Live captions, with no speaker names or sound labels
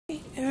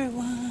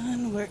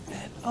everyone, we're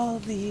at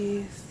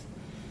Aldi's.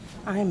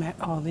 I'm at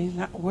Aldi's,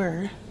 not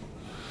we're,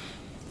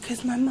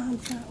 because my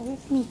mom's not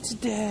with me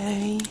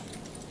today.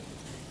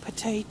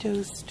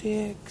 Potato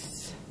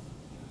sticks.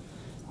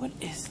 What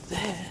is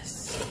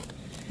this?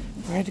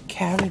 Red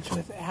cabbage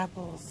with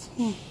apples.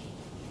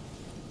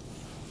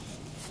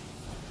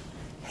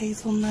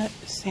 Hazelnut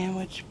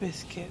sandwich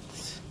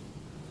biscuits.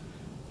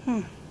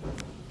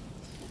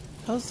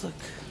 Those look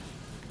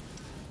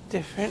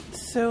different.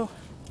 So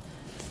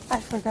I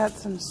forgot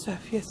some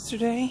stuff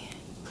yesterday,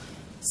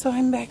 so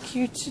I'm back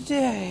here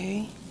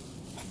today.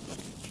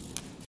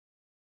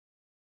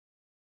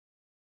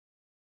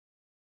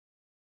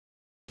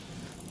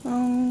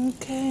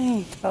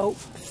 Okay,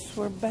 folks,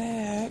 we're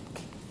back.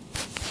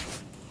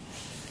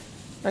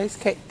 Rice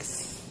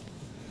cakes.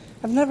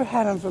 I've never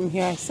had them from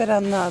here. I said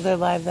on the other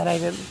live that I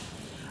didn't,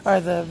 or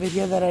the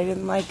video that I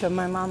didn't like them.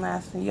 My mom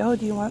asked me, "Yo,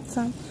 do you want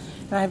some?"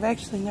 And I've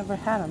actually never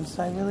had them,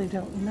 so I really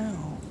don't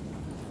know.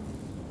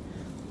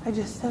 I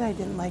just said I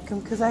didn't like them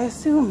because I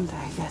assumed,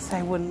 I guess,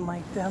 I wouldn't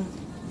like them.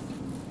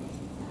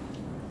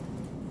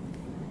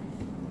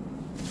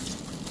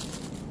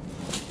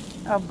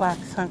 Oh, black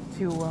sunk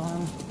too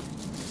long.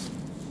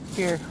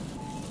 Here.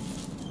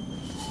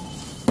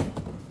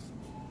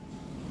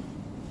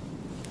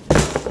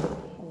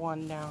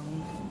 One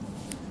down.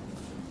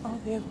 Oh,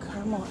 they have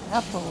caramel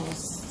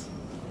apples.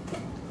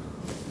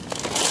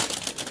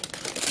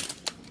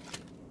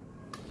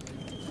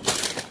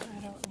 I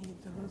don't need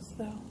those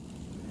though.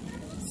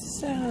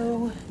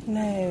 So,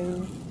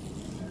 no.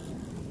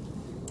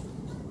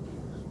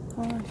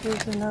 Oh,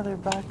 here's another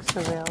box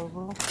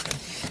available.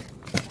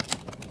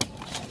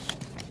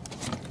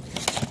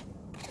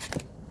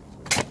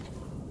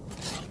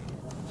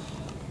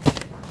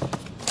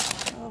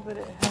 Oh, but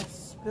it has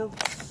spilled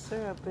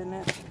syrup in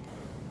it.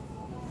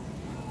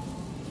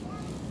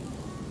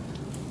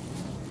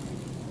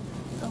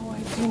 Oh,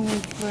 I do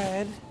need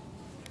bread.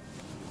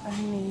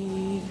 I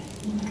need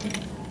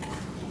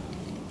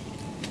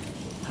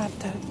hot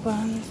dog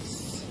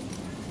buns.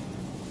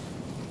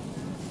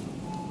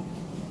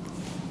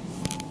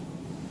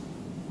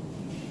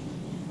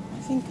 I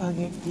think I'll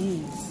get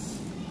these.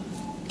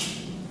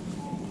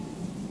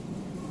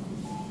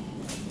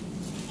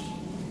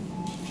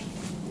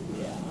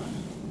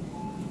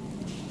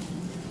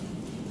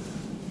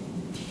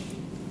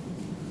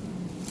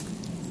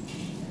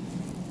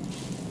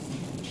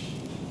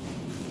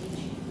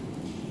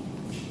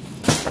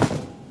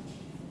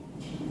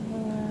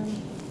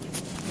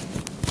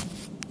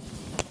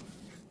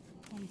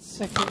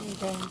 Second, you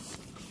guys.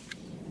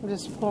 I'm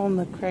just pulling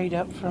the crate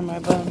up for my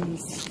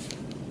buns.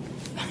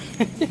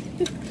 Okay.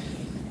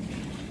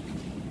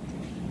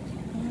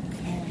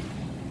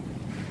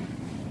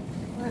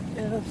 What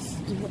else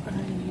do I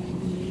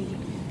need?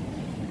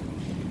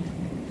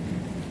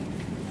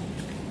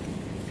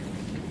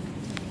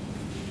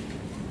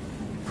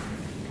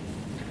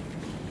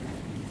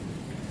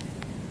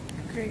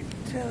 Grape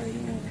jelly.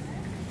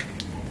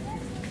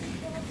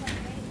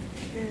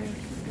 Here's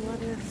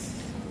lettuce.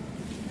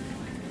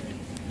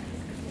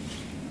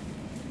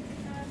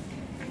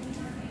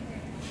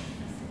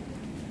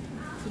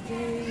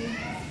 Today,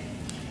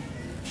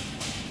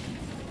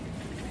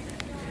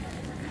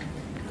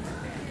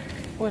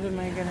 what am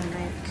I gonna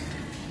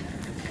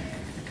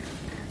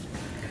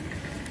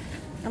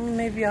make?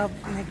 Maybe I'll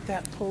make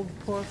that pulled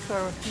pork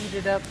or heat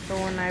it up, the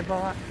one I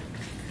bought.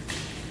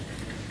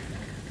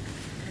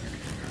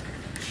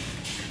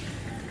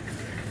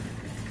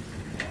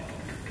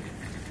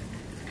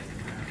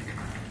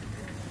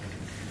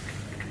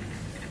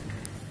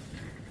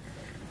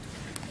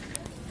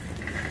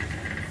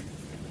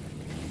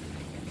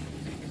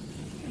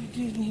 I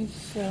do need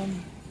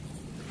some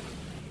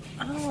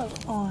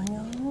olive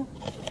oil.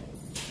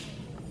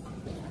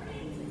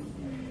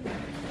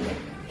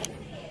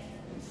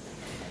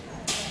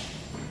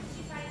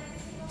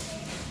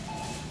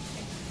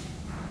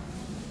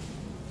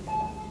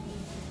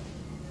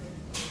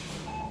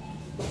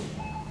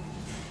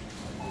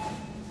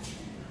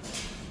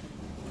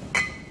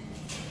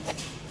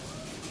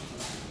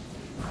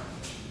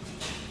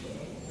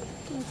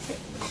 Okay,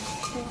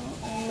 so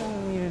I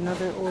don't need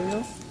another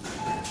oil.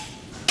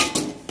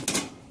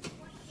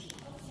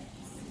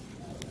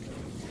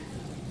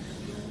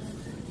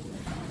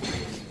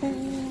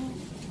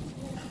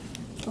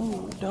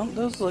 Oh, don't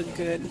those look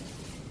good?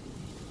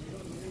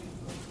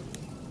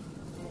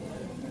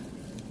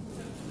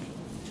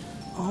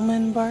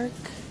 Almond bark.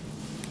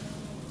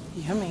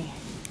 Yummy.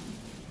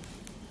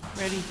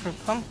 Ready for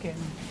pumpkin.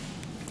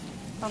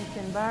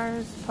 Pumpkin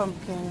bars,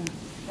 pumpkin,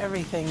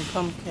 everything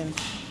pumpkin.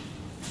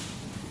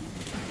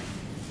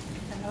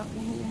 I don't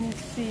need any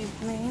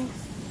seasonings.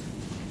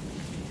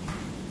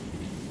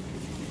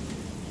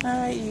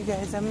 Alright, you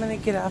guys, I'm gonna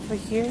get off of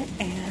here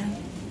and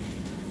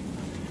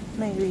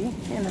maybe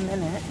in a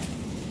minute.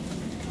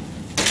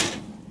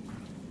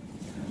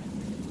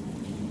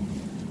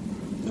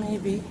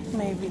 Maybe,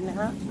 maybe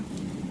not.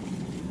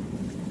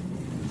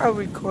 I'll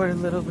record a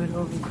little bit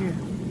over here.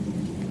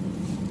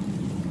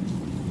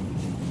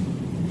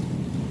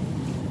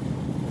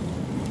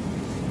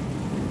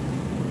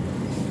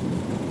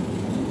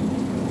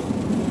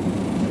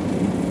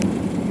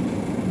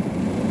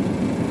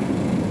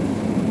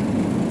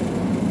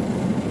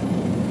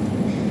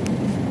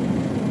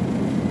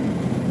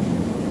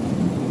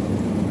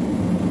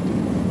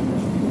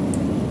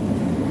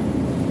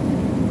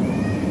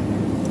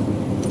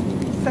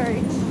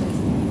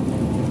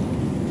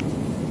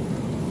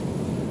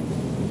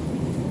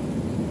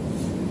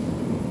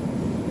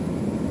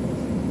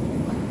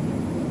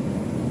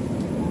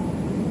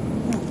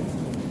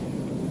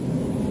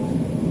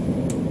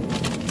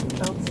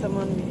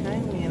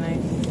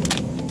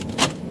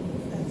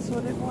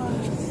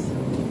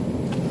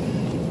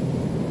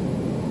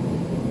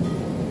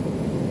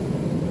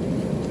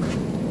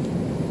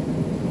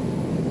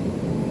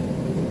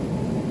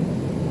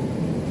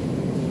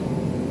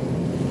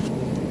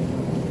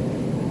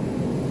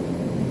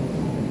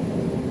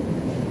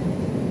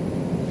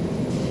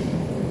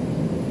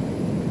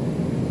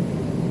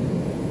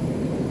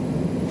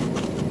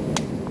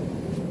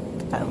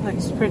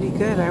 Looks pretty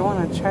good. I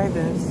want to try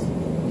this.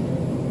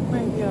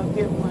 Maybe I'll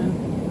get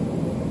one.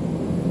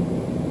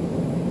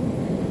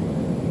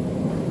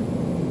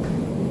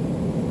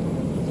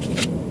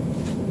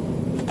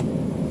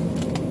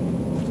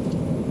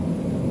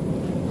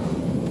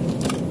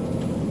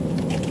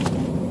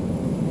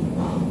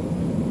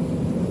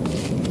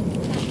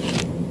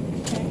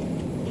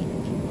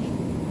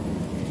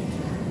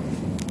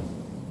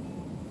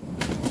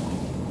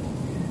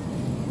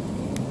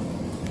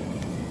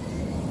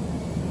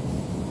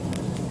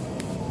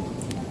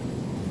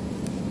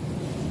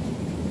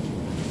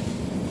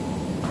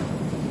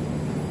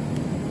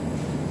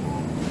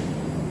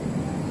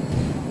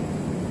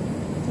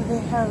 They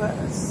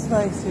have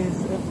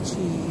slices of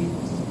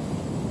cheese.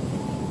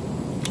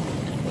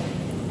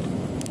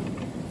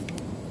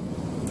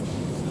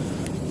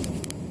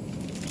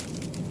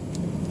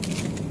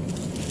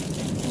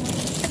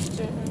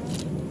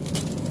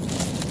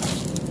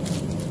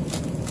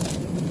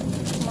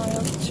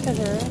 Mild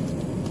cheddar.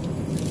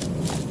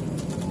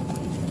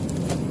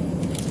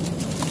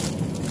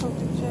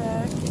 Kobe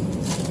Jack.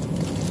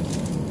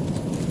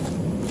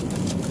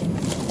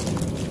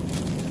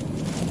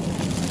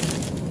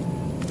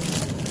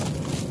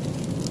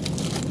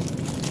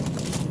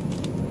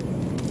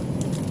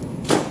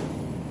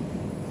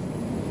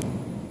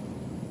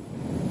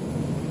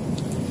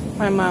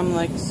 My mom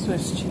likes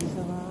Swiss cheese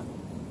a lot.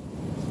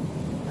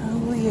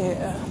 Oh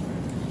yeah.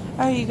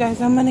 Alright you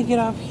guys, I'm gonna get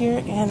off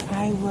here and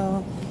I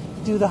will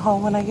do the haul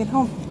when I get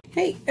home.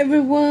 Hey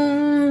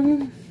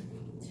everyone!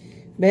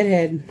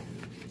 Bedhead.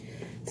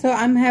 So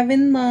I'm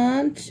having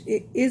lunch.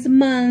 It is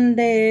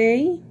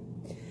Monday.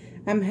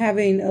 I'm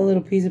having a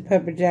little piece of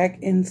pepper jack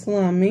and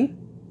salami.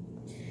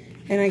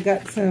 And I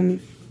got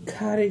some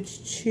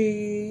cottage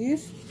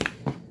cheese.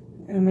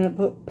 And I'm gonna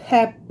put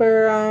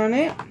pepper on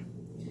it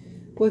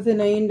with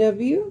an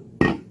A&W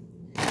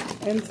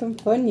and some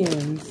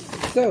Funyuns.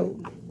 So,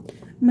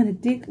 I'm gonna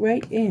dig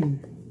right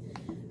in.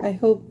 I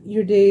hope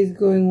your day is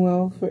going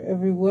well for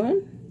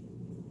everyone.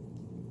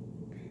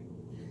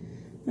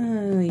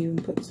 I'll even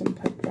put some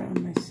pepper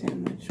on my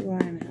sandwich. Why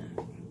not?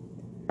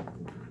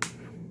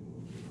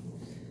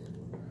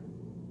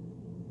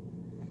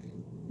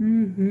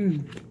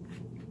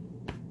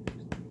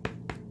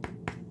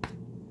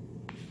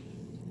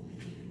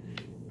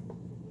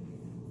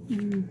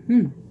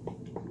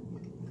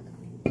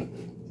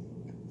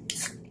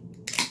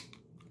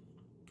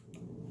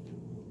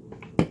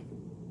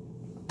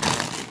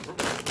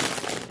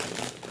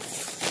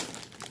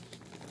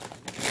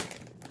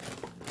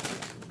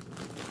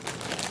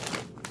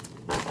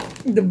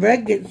 The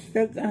bread gets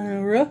stuck on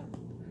the roof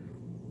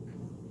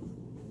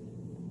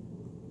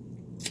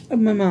of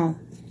my mouth.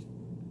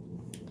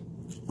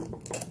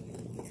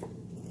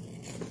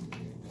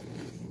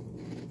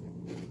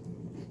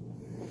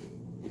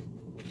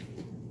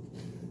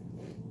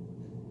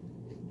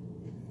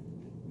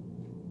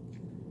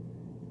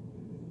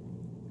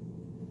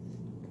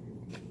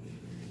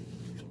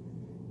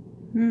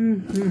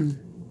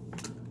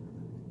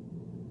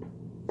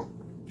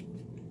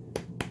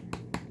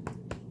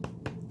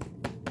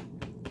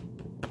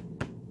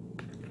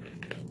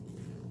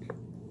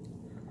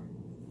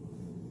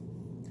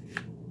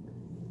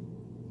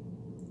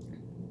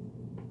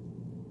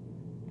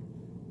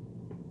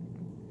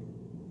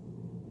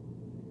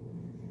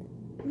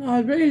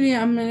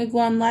 I'm gonna go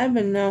on live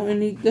and now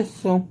and eat this.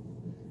 So,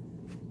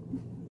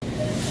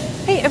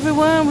 hey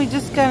everyone, we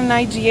just got an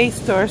IGA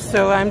store,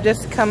 so I'm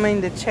just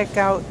coming to check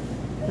out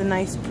the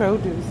nice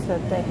produce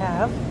that they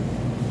have.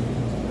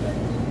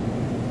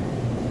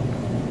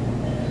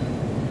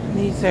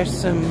 These are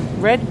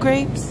some red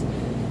grapes.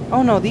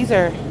 Oh no, these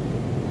are,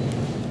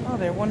 oh,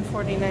 they're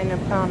 $1.49 a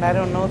pound. I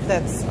don't know if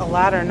that's a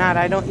lot or not.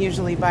 I don't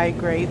usually buy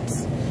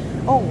grapes.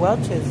 Oh,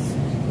 Welch's,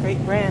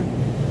 great brand.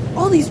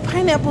 Oh, these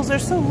pineapples are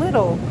so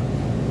little.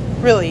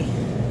 Really,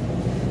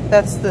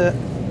 that's the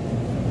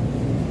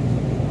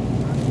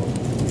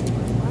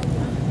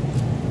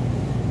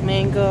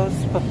mangoes,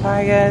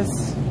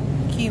 papayas,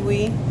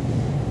 kiwi.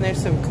 And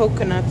there's some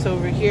coconuts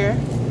over here.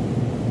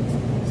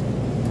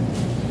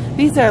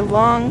 These are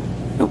long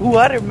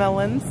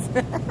watermelons.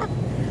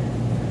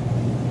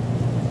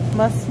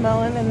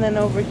 Muskmelon, and then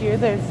over here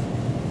there's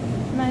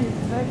nice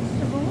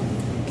vegetables.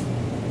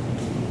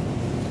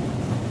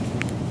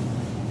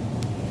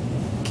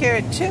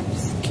 Carrot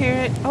chips,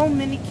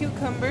 mini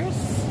cucumbers.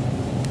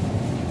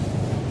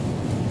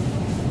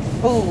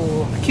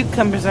 Oh,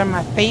 cucumbers are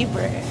my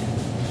favorite.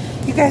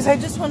 You guys, I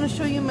just want to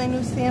show you my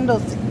new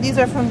sandals. These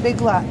are from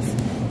Big Lots.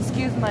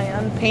 Excuse my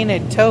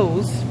unpainted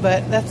toes,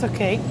 but that's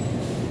okay.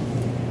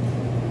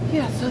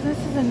 Yeah, so this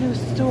is a new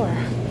store.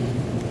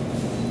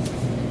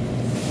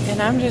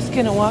 And I'm just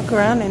going to walk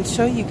around and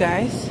show you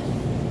guys.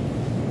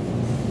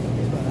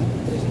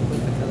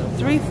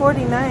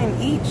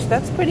 $3.49 each.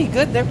 That's pretty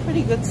good. They're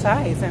pretty good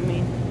size. I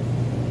mean,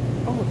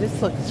 oh, this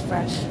looks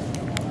fresh.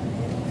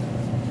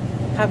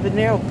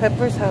 Habanero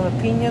peppers,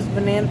 jalapenos,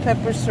 banana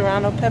peppers,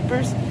 serrano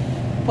peppers,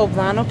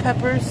 poblano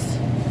peppers.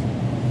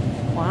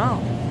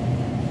 Wow.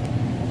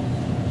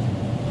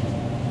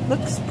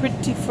 Looks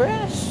pretty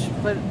fresh,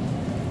 but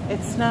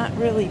it's not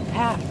really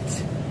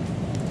packed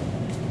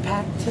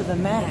to the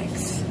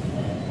max.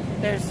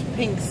 There's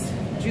Pink's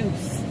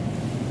juice.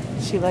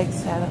 She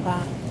likes that a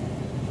lot.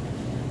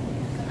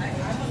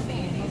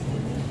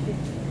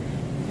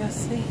 You'll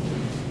see.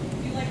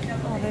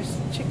 Oh, there's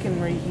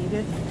chicken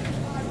reheated.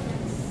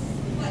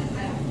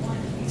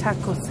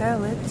 Taco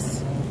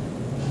salads.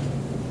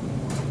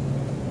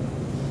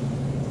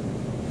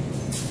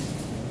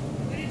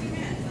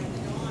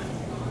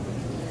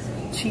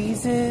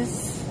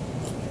 Cheeses.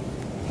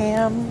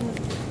 Ham.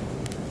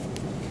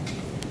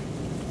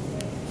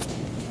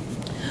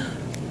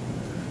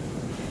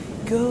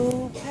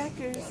 Go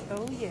Packers.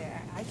 Oh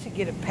yeah, I should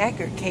get a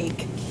Packer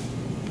cake.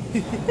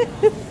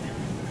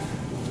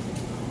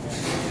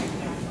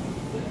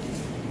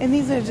 And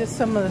these are just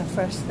some of the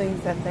fresh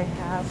things that they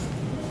have.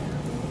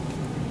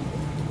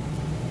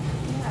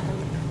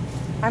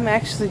 I'm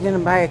actually going to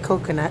buy a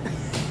coconut.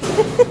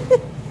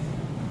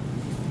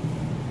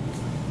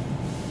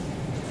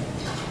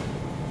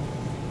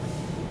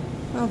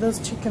 Oh, those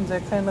chickens are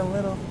kind of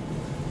little.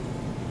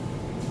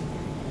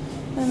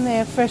 And they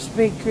have fresh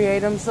bakery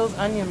items. Those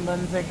onion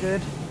buns are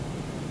good.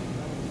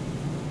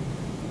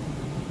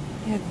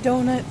 You have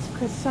donuts,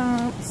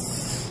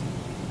 croissants,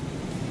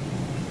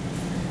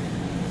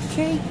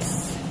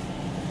 cakes.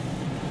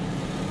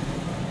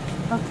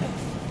 Okay.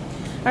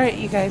 Alright,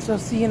 you guys, we'll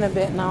see you in a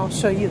bit, and I'll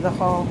show you the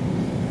haul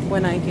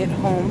when I get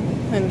home.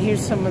 And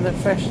here's some of the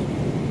fresh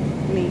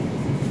meat.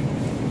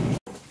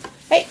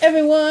 Hey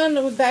everyone,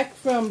 we're back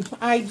from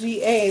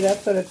IGA,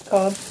 that's what it's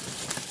called.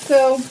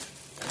 So,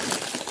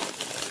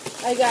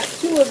 I got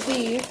 2 of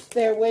these.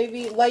 They're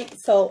wavy light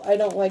salt. I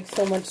don't like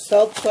so much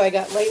salt, so I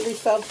got lightly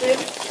salted.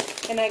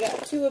 And I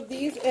got 2 of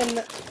these,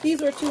 and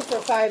these were 2 for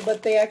 $5,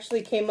 but they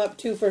actually came up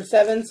 2 for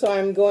 $7, so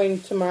I'm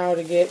going tomorrow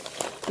to get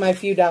my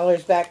few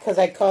dollars back because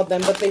I called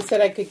them, but they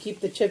said I could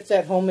keep the chips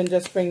at home and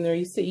just bring the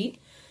receipt.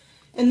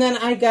 And then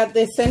I got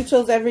the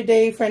Essentials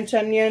Everyday French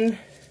Onion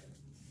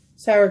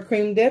Sour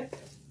Cream Dip.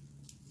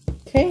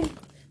 Okay,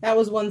 that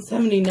was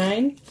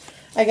 $1.79.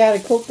 I got a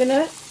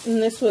coconut,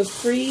 and this was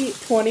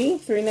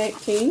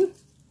 $3.19.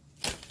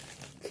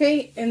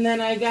 Okay, and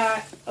then I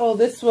got, oh,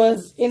 this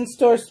was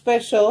in-store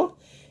special.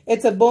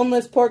 It's a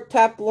boneless pork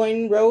top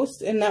loin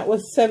roast, and that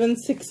was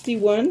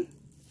 $7.61.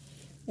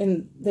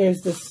 And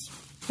there's this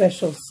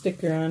special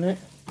sticker on it.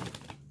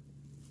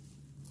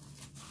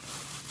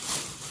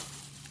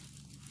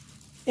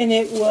 And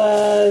it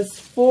was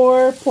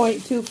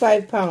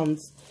 4.25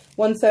 pounds.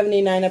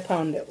 $1.79 a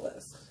pound it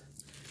was.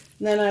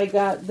 And then I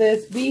got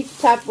this beef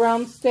top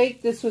round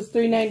steak. This was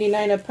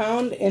 $3.99 a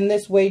pound, and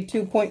this weighed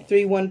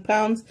 2.31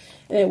 pounds,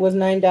 and it was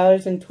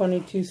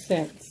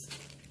 $9.22.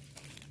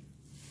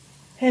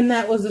 And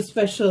that was a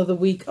special of the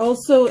week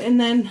also. And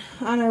then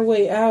on our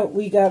way out,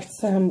 we got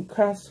some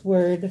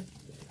crossword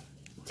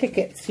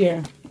tickets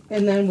here.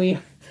 And then we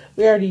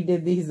already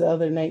did these the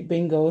other night,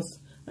 bingos.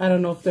 I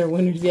don't know if they're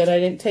winners yet. I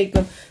didn't take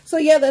them. So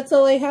yeah, that's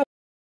all I have.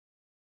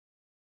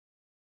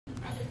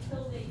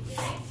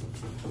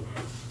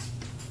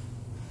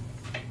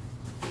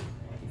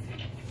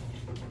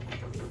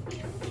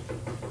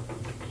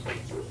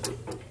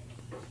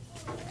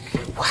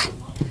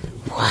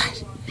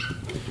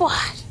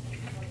 What?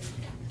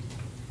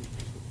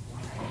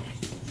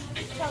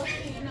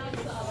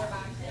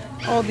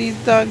 Oh, these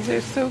dogs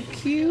are so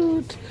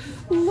cute.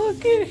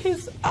 Look at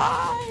his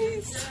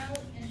eyes.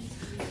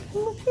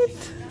 Look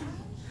at.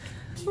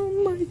 Oh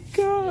my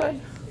God.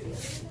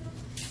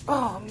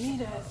 Oh,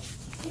 Mita.